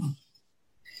killing.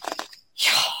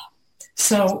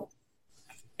 So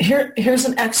here's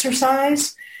an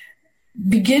exercise.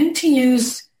 Begin to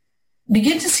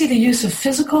see the use of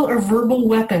physical or verbal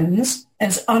weapons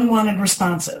as unwanted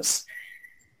responses.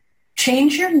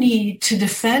 Change your need to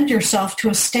defend yourself to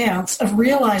a stance of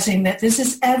realizing that this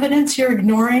is evidence you're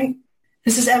ignoring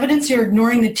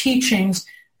the teachings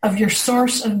of your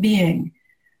source of being.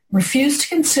 Refuse to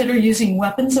consider using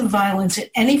weapons of violence in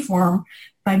any form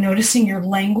by noticing your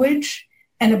language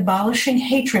and abolishing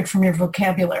hatred from your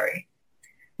vocabulary.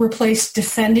 Replace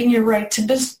defending your right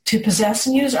to possess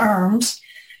and use arms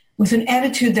with an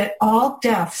attitude that all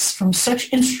deaths from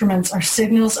such instruments are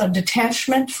signals of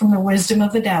detachment from the wisdom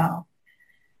of the Tao.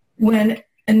 When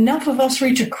enough of us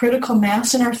reach a critical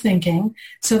mass in our thinking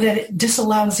so that it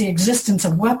disallows the existence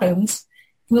of weapons,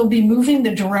 we'll be moving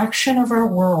the direction of our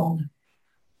world.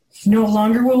 No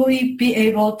longer will we be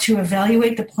able to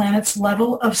evaluate the planet's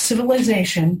level of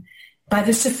civilization by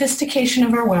the sophistication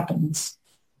of our weapons.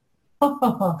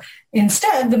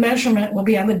 Instead, the measurement will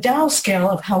be on the Tao scale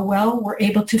of how well we're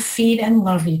able to feed and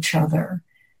love each other.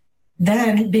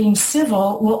 Then, being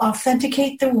civil will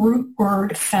authenticate the root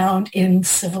word found in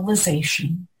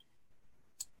civilization.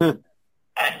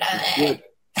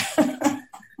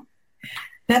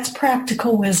 That's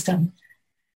practical wisdom.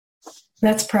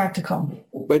 That's practical.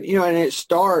 But, and it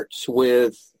starts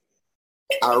with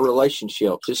our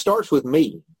relationships. It starts with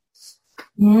me.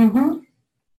 Mm-hmm.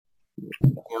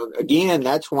 Again,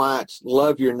 that's why it's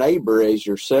love your neighbor as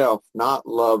yourself, not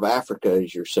love Africa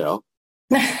as yourself.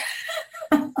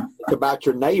 It's about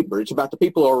your neighbor. It's about the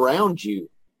people around you.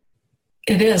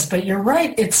 It is, but you're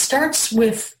right. It starts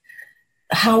with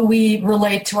how we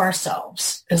relate to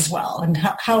ourselves as well, and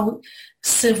how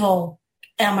civil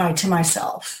am I to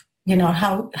myself?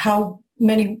 How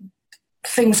many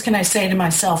things can I say to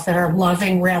myself that are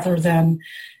loving rather than,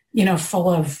 full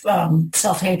of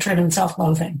self-hatred and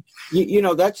self-loathing?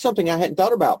 That's something I hadn't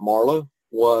thought about, Marla,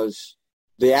 was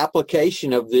the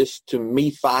application of this to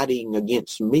me fighting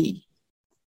against me.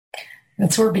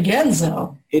 That's where it begins,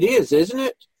 though. It is, isn't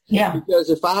it? Yeah. Because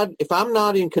if I'm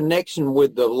not in connection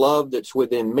with the love that's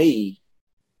within me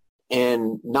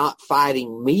and not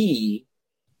fighting me,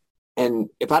 and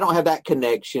if I don't have that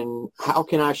connection, how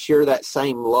can I share that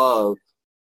same love?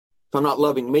 If I'm not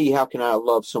loving me, how can I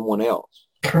love someone else?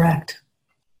 Correct.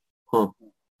 Huh.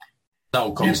 That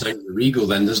all comes down to your ego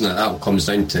then, doesn't it? That all comes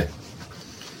down to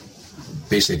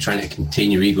basically trying to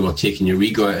contain your ego or taking your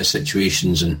ego out of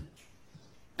situations and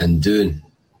doing.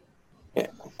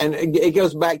 And it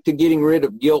goes back to getting rid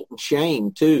of guilt and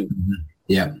shame, too. Mm-hmm.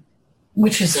 Yeah.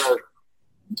 Which is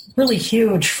really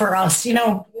huge for us.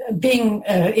 Being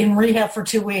in rehab for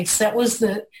 2 weeks, that was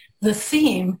the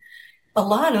theme. A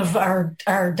lot of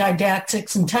our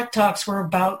didactics and tech talks were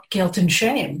about guilt and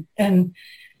shame and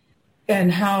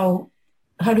how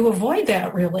to avoid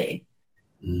that, really.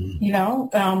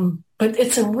 Mm. But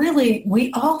it's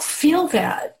we all feel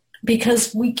that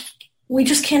because we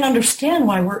just can't understand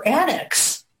why we're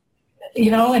addicts.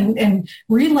 And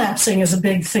relapsing is a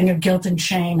big thing of guilt and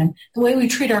shame, and the way we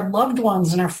treat our loved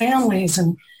ones and our families,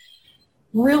 and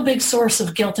real big source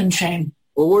of guilt and shame.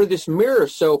 Well, we're this mirror,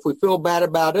 so if we feel bad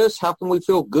about us, how can we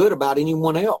feel good about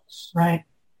anyone else? Right.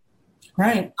 It's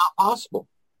not possible.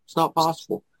 It's not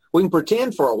possible. We can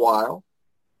pretend for a while,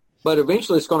 but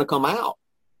eventually it's going to come out.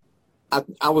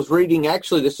 I was reading,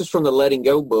 actually, this is from the Letting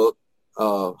Go book,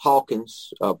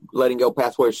 Hawkins, Letting Go,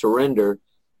 Pathway of Surrender.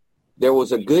 There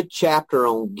was a good chapter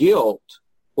on guilt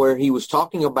where he was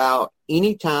talking about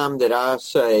any time that I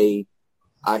say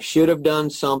I should have done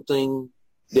something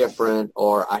different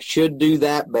or I should do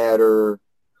that better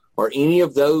or any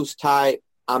of those type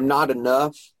I'm not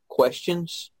enough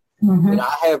questions, that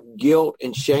I have guilt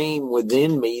and shame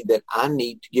within me that I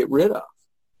need to get rid of,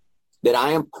 that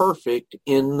I am perfect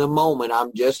in the moment.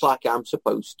 I'm just like I'm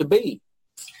supposed to be.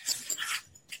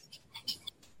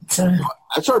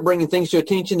 I started bringing things to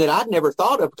attention that I'd never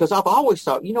thought of because I've always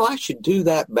thought, I should do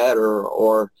that better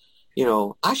or,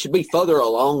 I should be further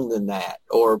along than that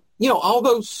or, all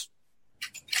those,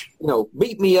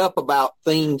 beat me up about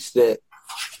things that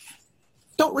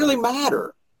don't really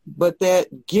matter, but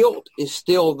that guilt is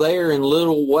still there in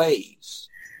little ways,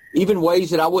 even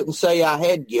ways that I wouldn't say I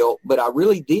had guilt, but I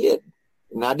really did.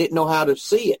 And I didn't know how to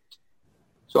see it.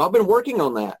 So I've been working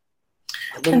on that.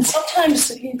 And sometimes,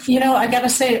 I got to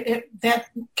say that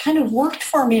kind of worked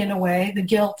for me in a way, the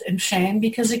guilt and shame,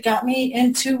 because it got me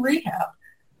into rehab.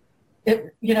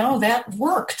 That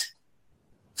worked.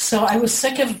 So I was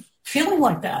sick of feeling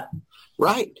like that.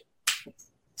 Right.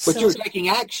 But you're taking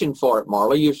action for it,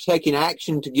 Marla. You're taking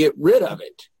action to get rid of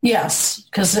it. Yes,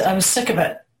 because I was sick of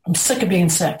it. I'm sick of being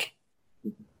sick.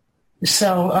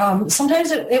 So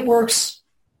sometimes it works.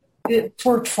 It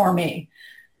worked for me.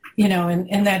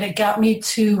 In that it got me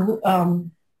to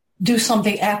do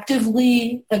something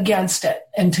actively against it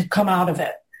and to come out of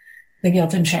it, the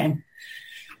guilt and shame.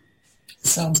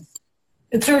 So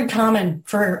it's very common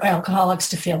for alcoholics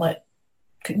to feel it,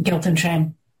 guilt and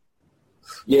shame.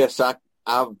 Yes,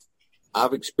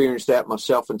 I've experienced that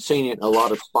myself and seen it in a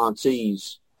lot of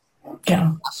sponsees.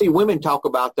 Yeah. I see women talk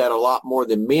about that a lot more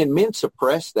than men. Men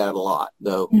suppress that a lot,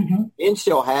 though. Mm-hmm. Men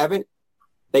still have it.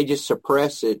 They just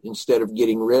suppress it instead of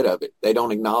getting rid of it. They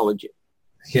don't acknowledge it.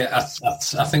 Yeah,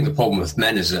 I think the problem with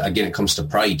men is that, again, it comes to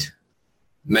pride.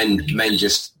 Men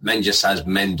just as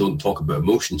men don't talk about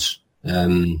emotions.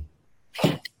 I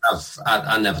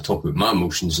never talk about my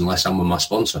emotions unless I'm with my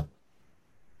sponsor.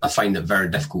 I find it very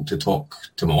difficult to talk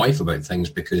to my wife about things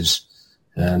because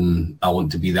I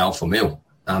want to be the alpha male.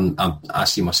 And I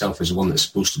see myself as the one that's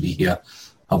supposed to be here,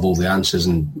 have all the answers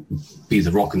and be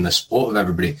the rock and the support of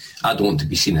everybody. I don't want to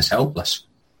be seen as helpless.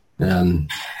 And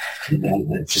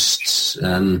it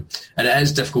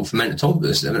is difficult for men to talk about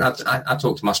this. I mean, I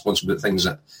talk to my sponsor about things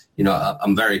that,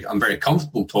 I'm very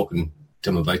comfortable talking to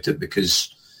him about it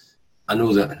because I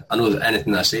know that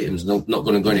anything that I say to him is not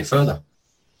going to go any further.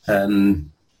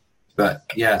 But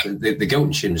yeah, the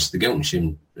guilt and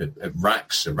shame, it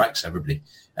racks everybody.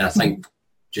 And I think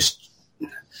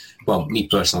me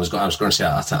personally, I was going to say,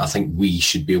 I think we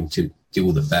should be able to deal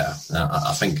with it better.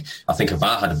 I think if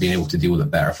I had been able to deal with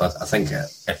it better,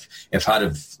 if I'd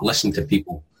have listened to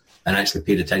people and actually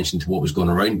paid attention to what was going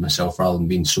around myself rather than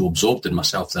being so absorbed in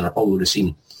myself, then I probably would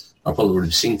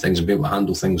have seen things and be able to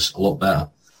handle things a lot better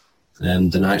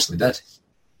than I actually did.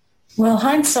 Well,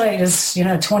 hindsight is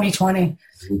 2020,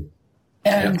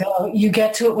 and you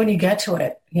get to it when you get to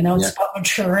it. It's about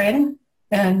maturing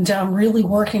and really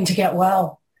working to get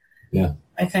well. Yeah,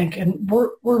 I think, and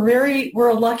we're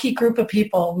a lucky group of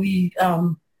people. We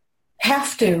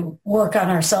have to work on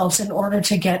ourselves in order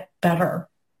to get better,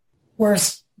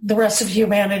 whereas the rest of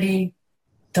humanity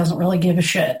doesn't really give a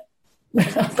shit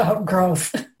about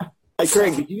growth. Hey,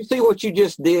 Craig, did you see what you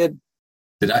just did?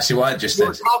 Did I see what I just did? You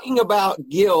were talking about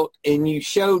guilt, and you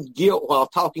showed guilt while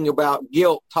talking about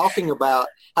guilt, talking about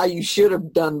how you should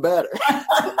have done better.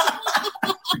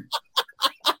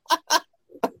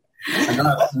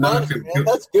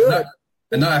 That's good.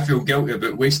 And now I feel guilty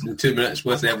about wasting 2 minutes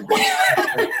with everybody.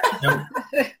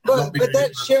 but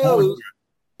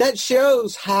that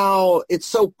shows how it's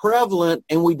so prevalent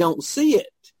and we don't see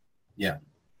it. Yeah.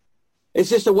 It's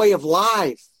just a way of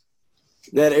life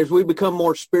that as we become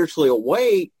more spiritually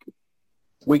awake,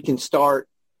 we can start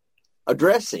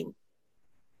addressing.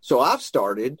 So I've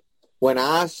started when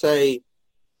I say,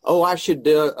 oh, I should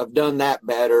have done that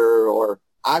better, or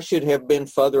I should have been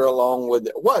further along with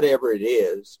it, whatever it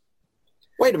is.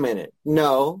 Wait a minute.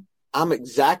 No, I'm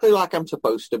exactly like I'm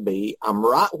supposed to be. I'm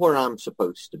right where I'm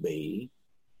supposed to be.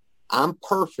 I'm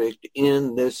perfect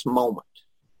in this moment.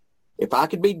 If I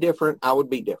could be different, I would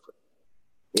be different.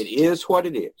 It is what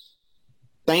it is.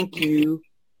 Thank you.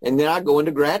 And then I go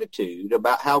into gratitude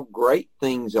about how great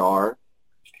things are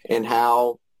and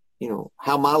how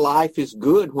my life is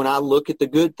good when I look at the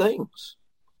good things.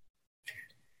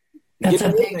 That's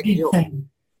a big thing.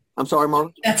 I'm sorry,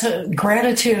 Marla? That's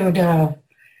gratitude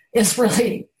is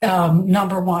really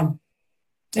number one.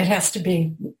 It has to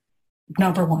be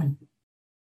number one.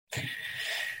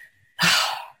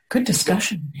 Good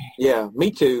discussion. Yeah,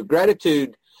 me too.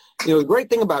 Gratitude. The great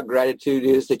thing about gratitude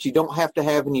is that you don't have to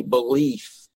have any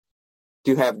belief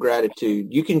to have gratitude.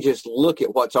 You can just look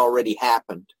at what's already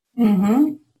happened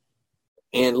and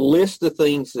list the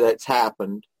things that's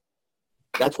happened.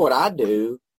 That's what I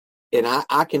do. And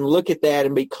I can look at that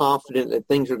and be confident that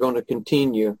things are going to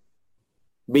continue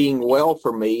being well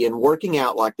for me and working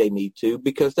out like they need to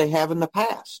because they have in the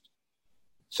past.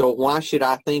 So why should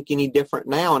I think any different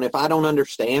now? And if I don't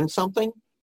understand something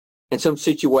and some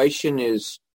situation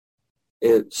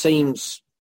it seems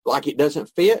like it doesn't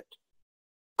fit,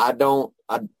 I don't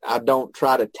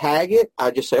try to tag it.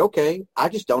 I just say, okay, I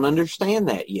just don't understand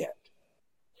that yet.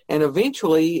 And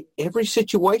eventually every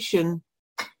situation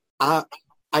I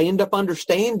end up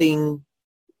understanding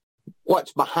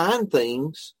what's behind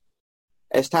things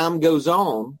as time goes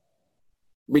on,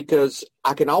 because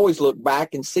I can always look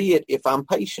back and see it if I'm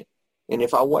patient and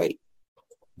if I wait.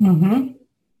 Mm-hmm.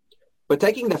 But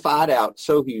taking the fight out,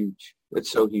 so huge. It's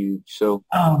so huge. So,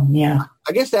 yeah.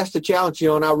 I guess that's the challenge,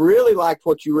 and I really liked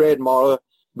what you read, Marla.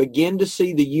 Begin to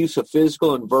see the use of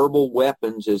physical and verbal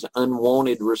weapons as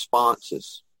unwanted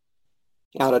responses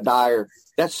out of Dyer.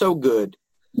 That's so good.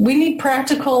 We need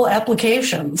practical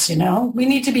applications, We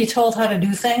need to be told how to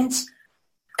do things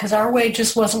because our way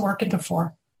just wasn't working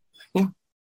before. Yeah.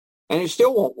 And it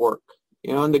still won't work.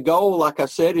 And the goal, like I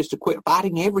said, is to quit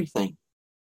fighting everything,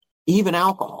 even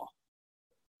alcohol.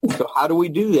 So how do we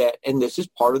do that? And this is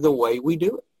part of the way we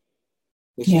do it.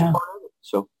 This is part of it.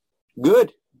 So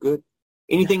good.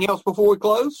 Anything else before we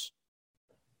close?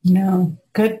 No.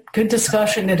 Good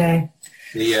discussion today.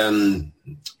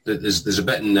 There's a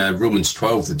bit in Romans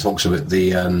 12 that talks about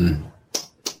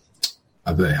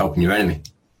about helping your enemy.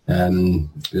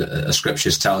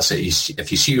 Scriptures tell us that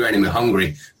if you see your enemy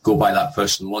hungry, go buy that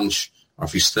person lunch, or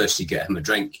if he's thirsty, get him a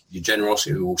drink. Your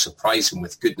generosity will surprise him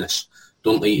with goodness.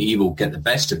 Don't let evil get the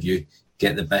best of you.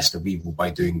 Get the best of evil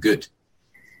by doing good.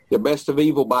 The best of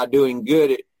evil by doing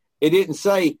good. It didn't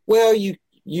say, well,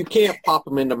 you can't pop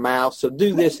them in the mouth, so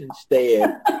do this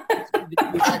instead.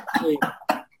 Actually,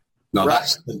 no,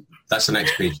 right? That's the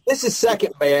next page. This is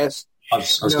second best. I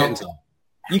was getting to that.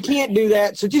 You can't do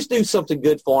that, so just do something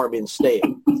good for him instead.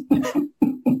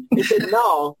 He said,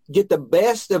 no, get the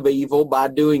best of evil by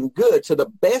doing good. So the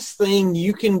best thing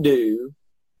you can do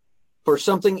for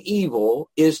something evil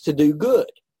is to do good.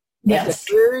 Yes. That's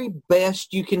the very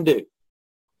best you can do.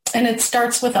 And it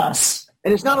starts with us.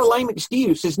 And it's not a lame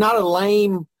excuse. It's not a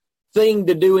lame thing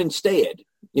to do instead.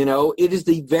 You know, it is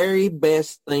the very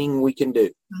best thing we can do.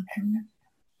 Okay.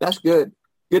 That's good.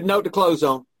 Good note to close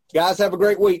on. Guys, have a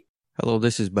great week. Hello,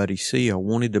 this is Buddy C. I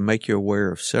wanted to make you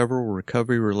aware of several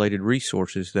recovery-related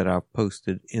resources that I've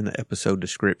posted in the episode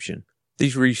description.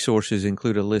 These resources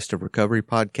include a list of recovery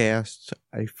podcasts,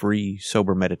 a free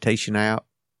sober meditation app,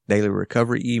 daily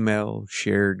recovery email,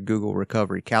 shared Google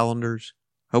recovery calendars.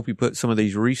 Hope you put some of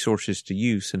these resources to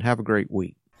use and have a great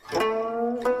week.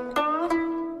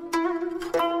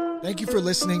 Thank you for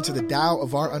listening to the Tao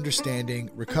of Our Understanding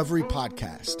Recovery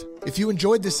Podcast. If you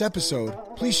enjoyed this episode,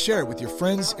 please share it with your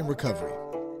friends in recovery.